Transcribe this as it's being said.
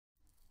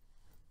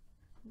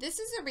This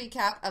is a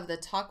recap of the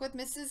Talk with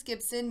Mrs.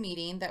 Gibson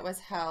meeting that was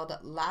held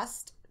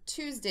last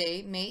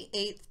Tuesday, May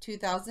 8th,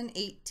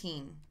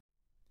 2018.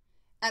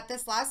 At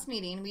this last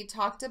meeting, we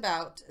talked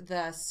about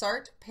the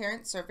SART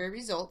parent survey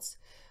results.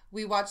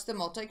 We watched the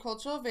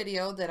multicultural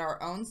video that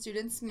our own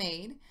students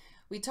made.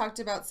 We talked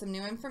about some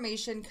new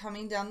information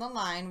coming down the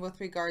line with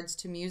regards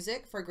to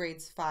music for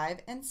grades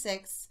 5 and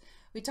 6.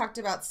 We talked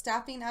about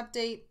staffing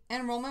update,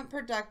 enrollment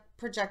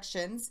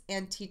projections,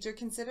 and teacher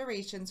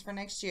considerations for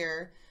next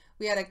year.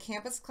 We had a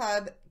campus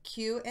club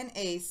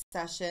Q&A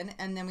session,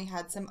 and then we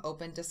had some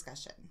open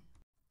discussion.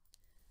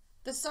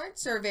 The SART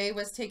survey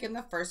was taken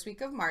the first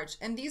week of March,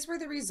 and these were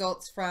the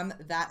results from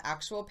that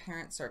actual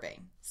parent survey.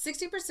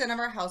 60% of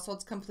our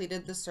households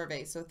completed the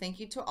survey, so thank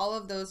you to all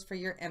of those for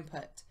your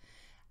input.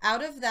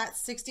 Out of that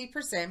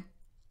 60%,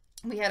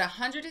 we had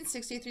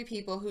 163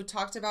 people who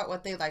talked about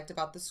what they liked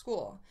about the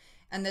school,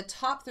 and the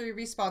top 3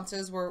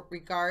 responses were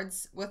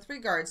with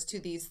regards to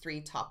these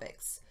 3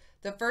 topics.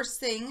 The first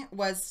thing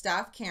was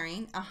staff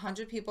caring.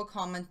 100 people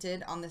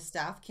commented on the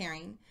staff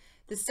caring.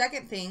 The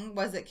second thing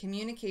was that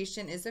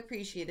communication is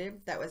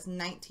appreciated. That was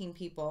 19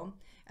 people.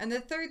 And the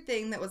third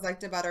thing that was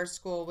liked about our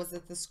school was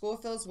that the school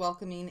feels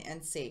welcoming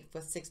and safe,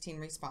 with 16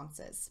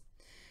 responses.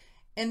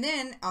 And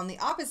then on the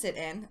opposite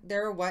end,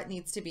 there are what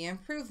needs to be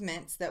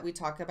improvements that we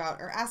talk about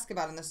or ask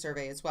about in the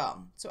survey as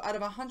well. So out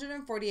of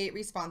 148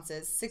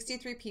 responses,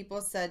 63 people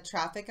said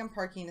traffic and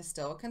parking is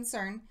still a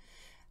concern.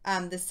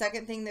 The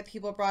second thing that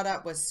people brought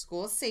up was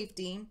school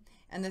safety.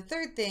 And the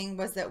third thing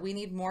was that we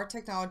need more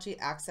technology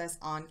access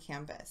on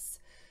campus.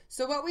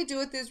 So what we do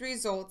with these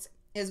results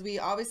is we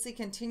obviously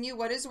continue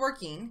what is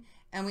working,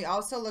 and we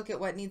also look at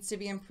what needs to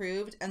be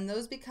improved, and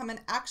those become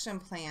an action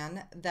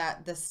plan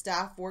that the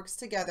staff works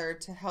together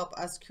to help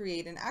us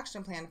create an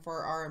action plan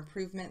for our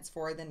improvements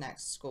for the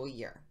next school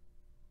year.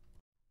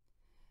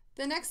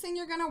 The next thing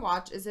you're going to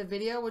watch is a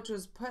video which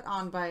was put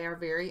on by our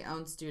very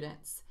own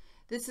students.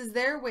 This is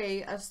their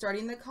way of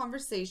starting the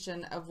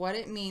conversation of what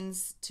it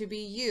means to be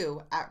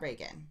you at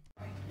Reagan.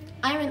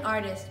 I'm an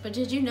artist, but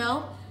did you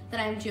know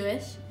that I'm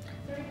Jewish?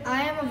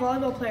 I am a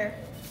volleyball player,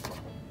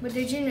 but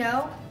did you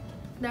know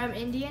that I'm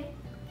Indian?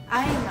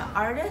 I am an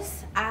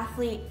artist,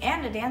 athlete,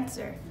 and a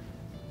dancer,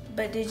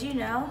 but did you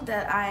know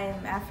that I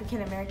am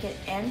African American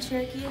and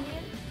Cherokee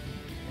Indian?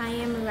 I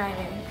am a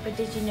writer, but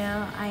did you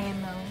know I am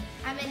Hmong?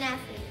 I'm an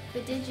athlete,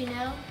 but did you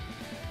know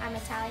I'm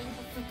Italian?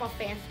 A football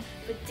fan,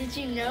 but did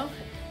you know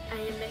I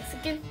am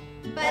Mexican?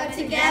 But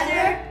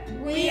together,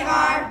 we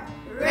are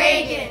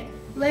Reagan.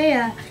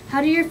 Leia,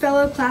 how do your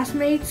fellow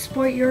classmates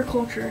support your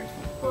culture?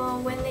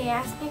 Well, when they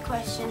ask me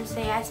questions,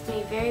 they ask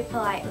me very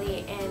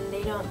politely, and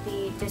they don't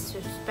be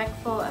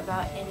disrespectful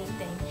about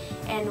anything.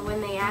 And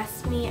when they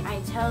ask me,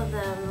 I tell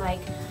them,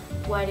 like,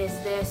 what is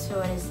this or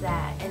what is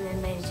that? And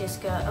then they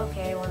just go,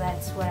 okay, well,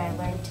 that's what I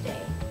learned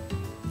today.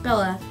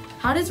 Bella,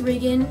 how does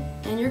Reagan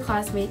and your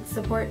classmates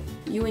support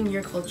you and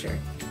your culture?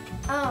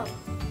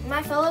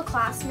 My fellow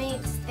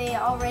classmates, they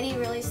already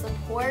really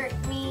support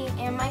me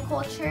and my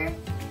culture.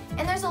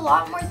 And there's a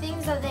lot more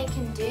things that they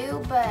can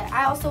do, but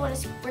I also want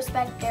to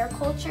respect their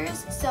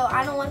cultures, so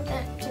I don't want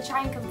them to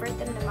try and convert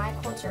them to my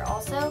culture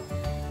also.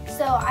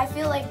 So I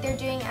feel like they're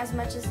doing as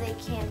much as they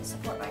can to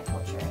support my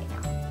culture right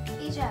now.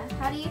 Asia,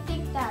 how do you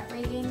think that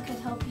Reagan could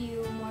help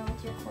you more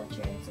with your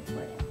culture and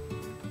support it?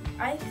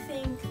 I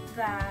think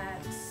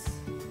that,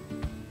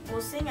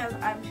 well, seeing as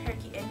I'm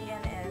Cherokee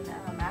Indian and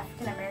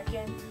African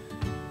American,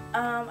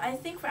 I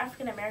think for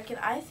African American,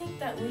 I think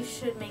that we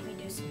should maybe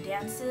do some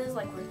dances,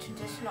 like with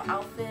traditional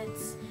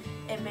outfits,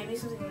 and maybe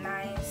something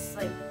nice,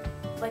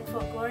 like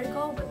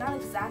folklorical, but not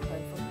exactly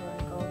like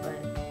folklorical,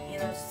 but you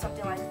know,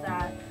 something like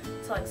that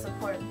to like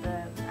support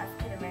the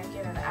African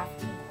American and the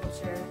African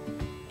culture.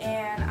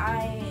 And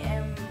I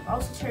am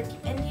also Cherokee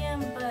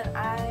Indian, but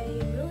I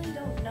really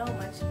don't know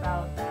much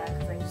about that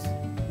because I just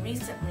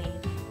recently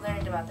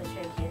learned about the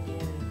Cherokee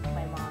Indian,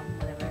 my mom,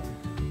 whatever.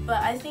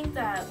 But I think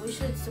that we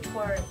should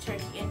support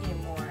Cherokee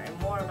Indian more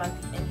and more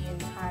about the Indian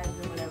tribes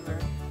or whatever,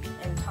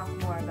 and talk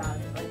more about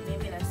it. Like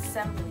maybe an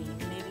assembly,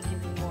 maybe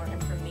giving more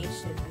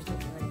information or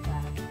something like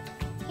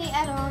that. Hey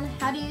Edon,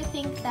 how do you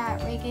think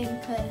that Reagan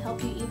could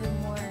help you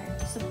even more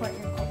support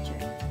your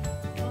culture?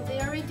 Well,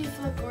 they already do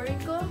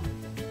folklorico,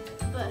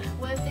 but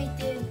what if they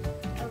did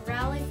a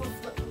rally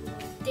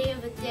for Day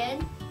of the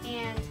Dead,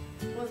 and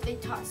what if they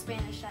taught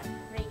Spanish at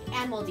Reagan?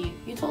 And Moldy,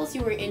 you told us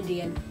you were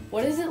Indian.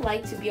 What is it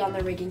like to be on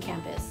the Reagan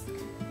campus?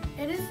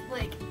 It is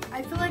like,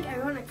 I feel like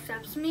everyone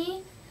accepts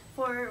me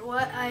for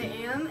what I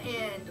am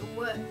and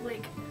what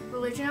like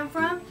religion I'm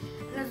from,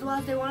 and as well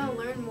as they want to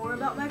learn more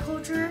about my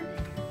culture.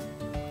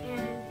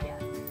 And yeah.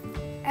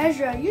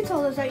 Ezra, you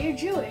told us that you're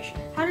Jewish.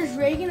 How does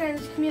Reagan and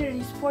his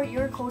community support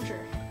your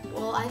culture?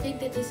 Well, I think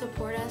that they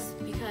support us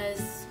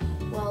because,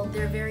 well,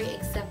 they're very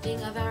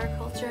accepting of our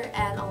culture,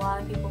 and a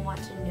lot of people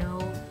want to know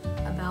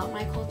about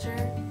my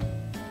culture.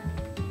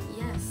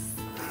 Yes.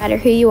 No matter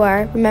who you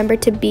are, remember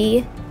to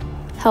be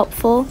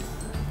helpful,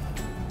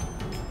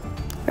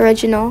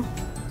 original,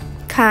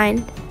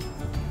 kind,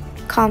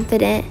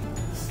 confident,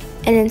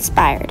 and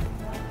inspired.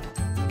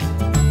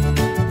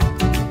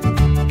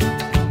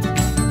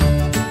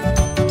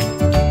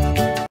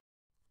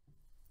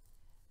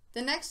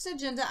 The next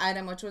agenda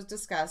item which was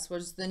discussed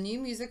was the new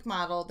music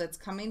model that's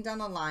coming down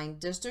the line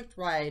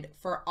district-wide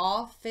for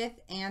all 5th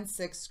and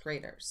 6th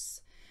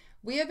graders.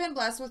 We have been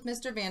blessed with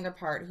Mr.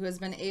 Vanderpart, who has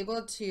been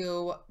able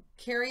to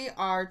carry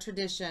our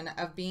tradition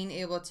of being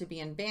able to be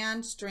in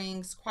band,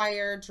 strings,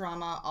 choir,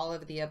 drama, all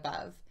of the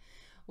above.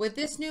 With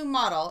this new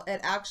model,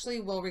 it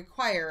actually will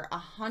require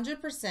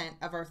 100%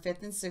 of our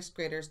 5th and 6th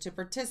graders to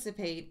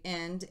participate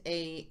in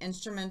a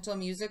instrumental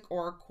music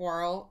or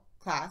choral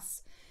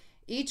class.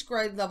 Each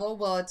grade level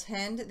will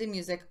attend the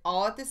music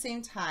all at the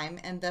same time,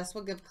 and thus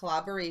will give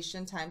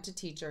collaboration time to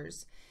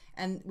teachers.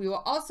 And we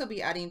will also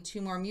be adding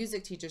 2 more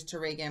music teachers to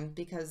Reagan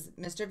because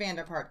Mr.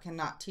 Vanderpart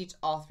cannot teach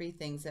all 3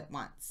 things at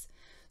once.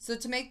 So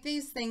to make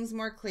these things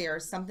more clear,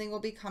 something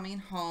will be coming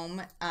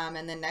home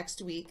in the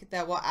next week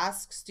that will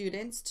ask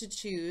students to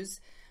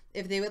choose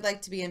if they would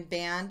like to be in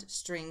band,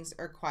 strings,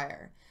 or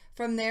choir.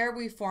 From there,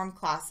 we form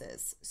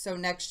classes. So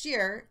next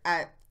year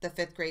at the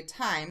 5th grade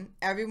time,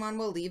 everyone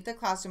will leave the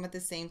classroom at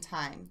the same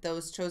time.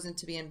 Those chosen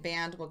to be in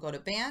band will go to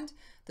band.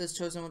 Those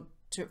chosen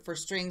for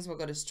strings will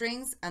go to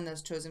strings, and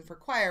those chosen for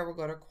choir will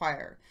go to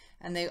choir.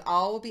 And they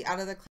all will be out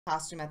of the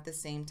classroom at the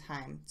same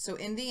time. So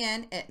in the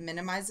end, it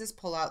minimizes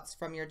pullouts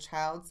from your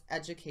child's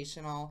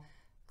educational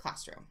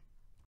classroom.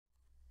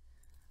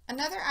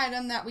 Another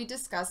item that we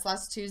discussed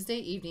last Tuesday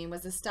evening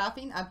was a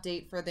staffing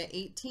update for the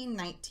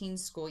 18-19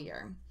 school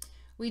year.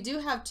 We do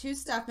have 2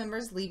 staff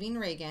members leaving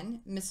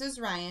Reagan.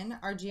 Mrs. Ryan,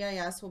 our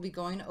GIS, will be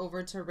going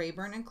over to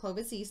Rayburn and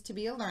Clovis East to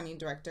be a learning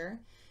director.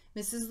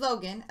 Mrs.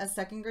 Logan, a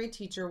 2nd grade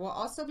teacher, will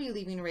also be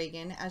leaving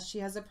Reagan as she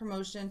has a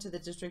promotion to the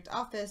district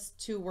office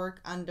to work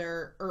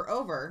under or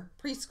over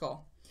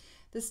preschool.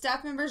 The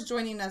staff members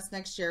joining us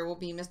next year will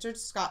be Mr.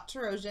 Scott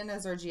Terosian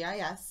as our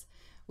GIS.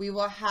 We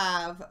will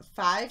have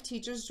 5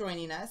 teachers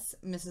joining us: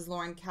 Mrs.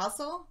 Lauren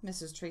Castle,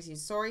 Mrs. Tracy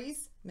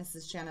Sories,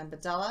 Mrs. Shannon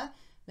Badella,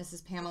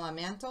 Mrs. Pamela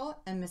Mantle,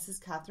 and Mrs.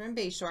 Catherine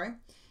Bayshore.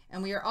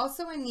 And we are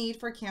also in need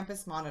for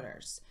campus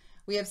monitors.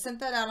 We have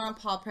sent that out on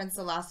paw prints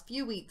the last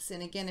few weeks,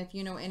 and again, if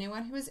you know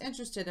anyone who is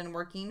interested in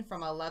working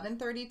from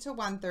 11:30 to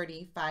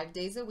 1:30, 5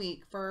 days a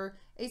week for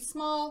a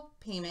small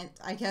payment,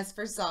 I guess,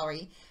 for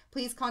salary,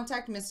 please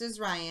contact Mrs.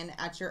 Ryan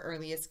at your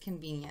earliest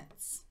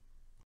convenience.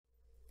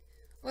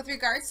 With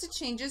regards to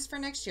changes for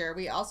next year,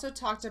 we also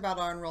talked about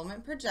our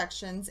enrollment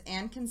projections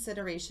and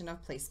consideration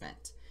of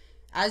placement.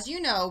 As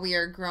you know, we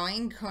are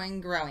growing,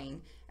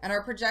 and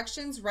our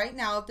projections right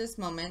now at this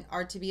moment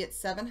are to be at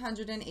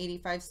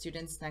 785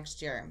 students next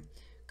year.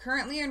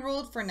 Currently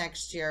enrolled for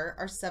next year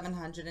are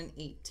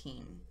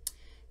 718.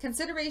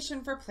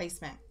 Consideration for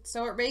placement.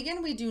 So at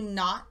Reagan, we do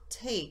not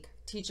take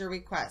teacher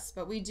requests,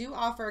 but we do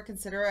offer a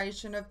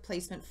consideration of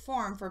placement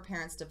form for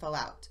parents to fill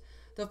out.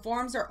 The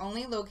forms are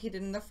only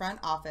located in the front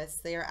office.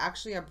 They are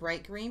actually a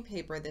bright green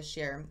paper this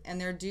year,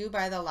 and they're due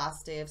by the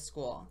last day of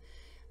school.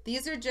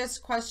 These are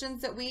just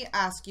questions that we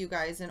ask you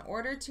guys in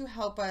order to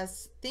help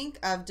us think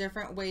of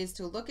different ways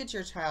to look at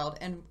your child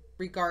in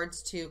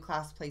regards to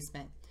class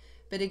placement.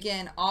 But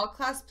again, all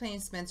class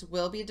placements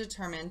will be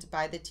determined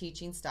by the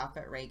teaching staff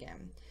at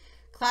Reagan.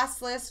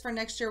 Class lists for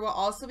next year will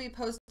also be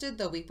posted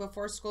the week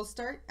before school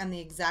start, and the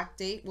exact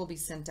date will be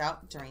sent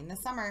out during the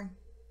summer.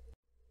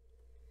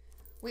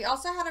 We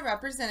also had a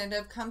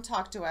representative come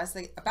talk to us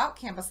about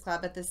Campus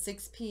Club at the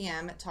 6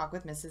 p.m. Talk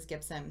with Mrs.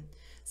 Gibson.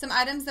 Some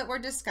items that were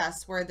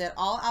discussed were that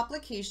all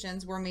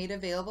applications were made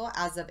available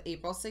as of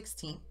April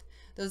 16th.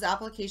 Those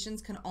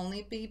applications can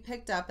only be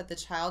picked up at the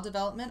Child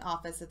Development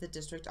Office at the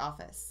district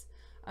office.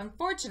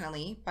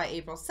 Unfortunately, by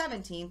April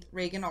 17th,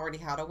 Reagan already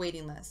had a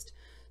waiting list.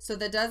 So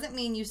that doesn't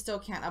mean you still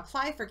can't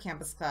apply for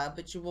Campus Club,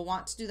 but you will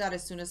want to do that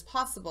as soon as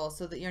possible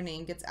so that your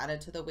name gets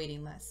added to the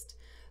waiting list.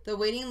 The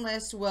waiting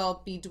list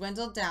will be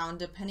dwindled down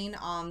depending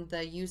on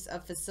the use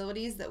of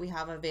facilities that we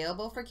have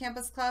available for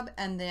Campus Club,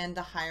 and then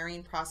the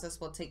hiring process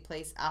will take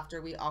place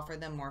after we offer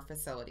them more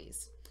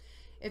facilities.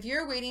 If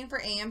you're waiting for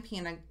AM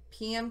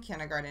PM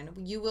kindergarten,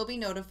 you will be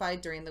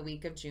notified during the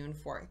week of June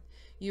 4th.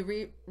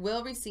 You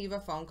will receive a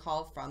phone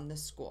call from the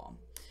school.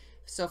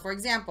 So for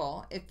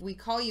example, if we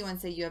call you and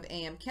say you have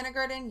AM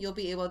kindergarten, you'll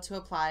be able to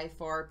apply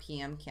for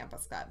PM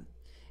Campus Club.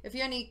 If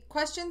you have any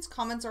questions,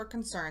 comments, or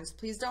concerns,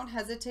 please don't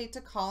hesitate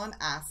to call and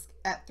ask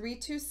at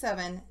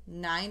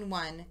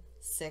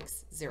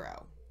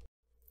 327-9160.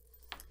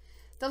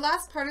 The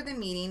last part of the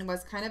meeting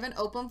was kind of an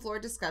open floor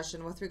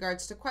discussion with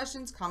regards to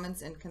questions,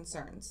 comments, and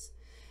concerns.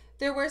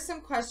 There were some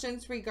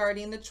questions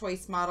regarding the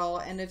choice model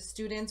and if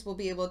students will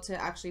be able to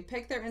actually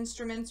pick their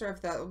instruments or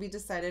if that will be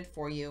decided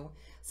for you.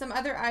 Some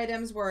other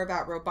items were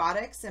about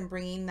robotics and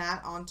bringing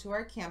that onto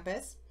our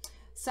campus.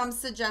 Some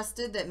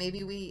suggested that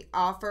maybe we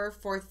offer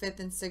 4th, 5th,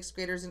 and 6th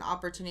graders an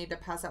opportunity to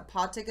pass out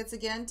paw tickets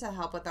again to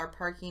help with our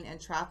parking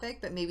and traffic,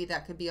 but maybe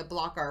that could be a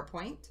block hour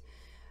point.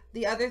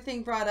 The other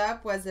thing brought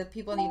up was if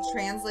people need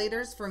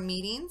translators for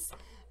meetings,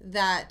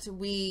 that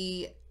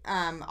we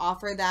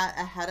offer that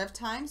ahead of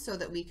time so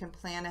that we can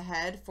plan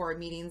ahead for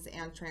meetings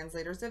and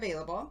translators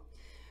available.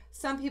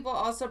 Some people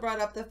also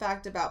brought up the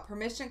fact about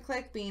permission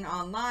click being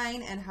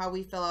online and how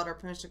we fill out our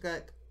permission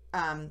click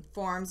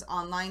forms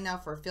online now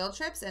for field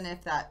trips, and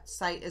if that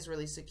site is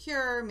really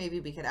secure, maybe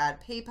we could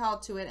add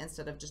PayPal to it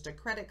instead of just a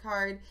credit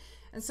card.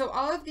 And so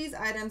all of these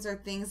items are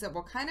things that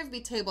will kind of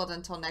be tabled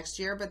until next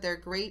year, but they're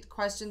great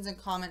questions and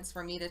comments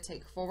for me to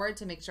take forward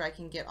to make sure I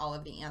can get all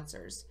of the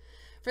answers.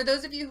 For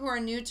those of you who are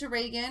new to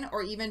Reagan,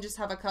 or even just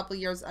have a couple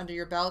years under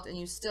your belt and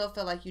you still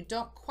feel like you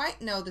don't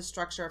quite know the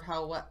structure of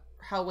how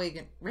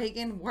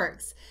Reagan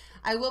works,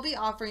 I will be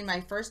offering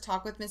my first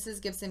Talk with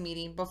Mrs. Gibson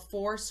meeting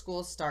before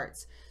school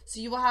starts. So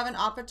you will have an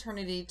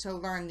opportunity to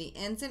learn the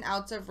ins and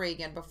outs of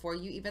Reagan before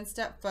you even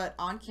step foot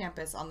on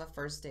campus on the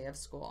first day of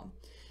school.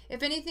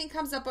 If anything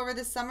comes up over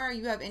the summer or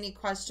you have any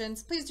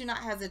questions, please do not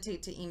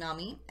hesitate to email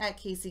me at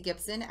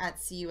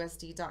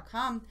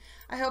caseygibson@cusd.com.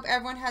 I hope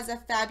everyone has a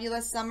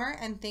fabulous summer,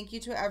 and thank you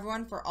to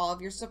everyone for all of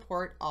your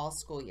support all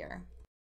school year.